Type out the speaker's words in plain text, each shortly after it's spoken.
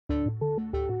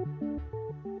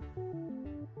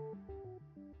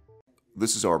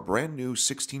This is our brand new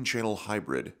 16-channel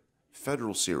hybrid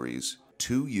Federal Series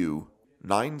 2U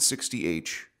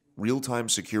 960H real-time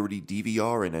security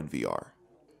DVR and NVR.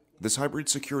 This hybrid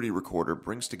security recorder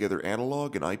brings together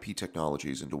analog and IP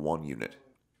technologies into one unit.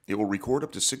 It will record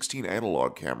up to 16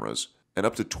 analog cameras and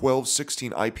up to 12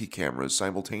 16 IP cameras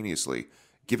simultaneously,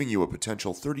 giving you a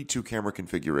potential 32 camera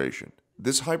configuration.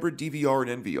 This hybrid DVR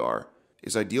and NVR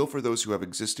is ideal for those who have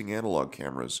existing analog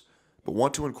cameras but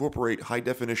want to incorporate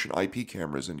high-definition IP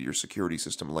cameras into your security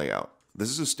system layout. This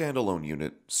is a standalone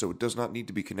unit, so it does not need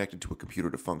to be connected to a computer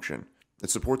to function. It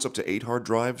supports up to 8 hard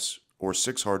drives or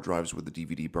 6 hard drives with a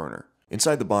DVD burner.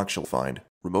 Inside the box you'll find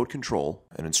remote control,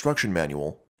 an instruction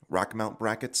manual, rack mount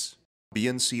brackets,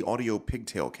 BNC audio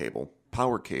pigtail cable,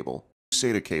 power cable,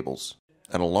 SATA cables,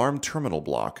 an alarm terminal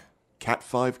block,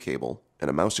 Cat5 cable, and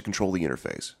a mouse to control the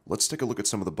interface. Let's take a look at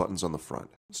some of the buttons on the front.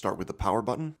 Start with the power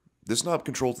button. This knob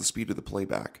controls the speed of the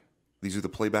playback. These are the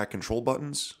playback control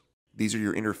buttons. These are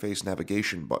your interface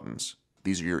navigation buttons.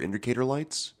 These are your indicator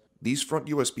lights. These front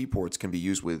USB ports can be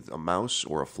used with a mouse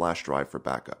or a flash drive for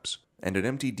backups, and an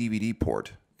empty DVD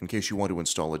port in case you want to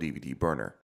install a DVD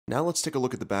burner. Now let's take a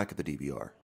look at the back of the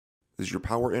DVR. This is your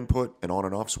power input and on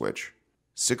and off switch,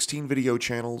 16 video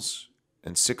channels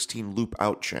and 16 loop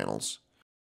out channels,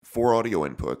 4 audio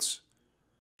inputs,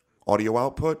 audio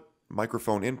output,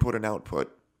 microphone input and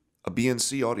output, a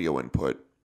BNC audio input,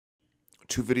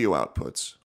 2 video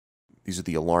outputs. These are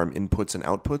the alarm inputs and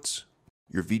outputs,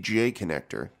 your VGA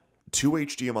connector, 2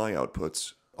 HDMI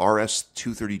outputs,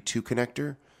 RS-232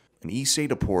 connector, an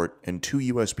eSATA port, and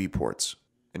 2 USB ports,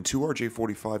 and 2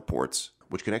 RJ45 ports,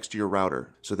 which connects to your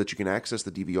router so that you can access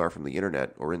the DVR from the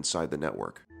internet or inside the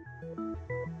network.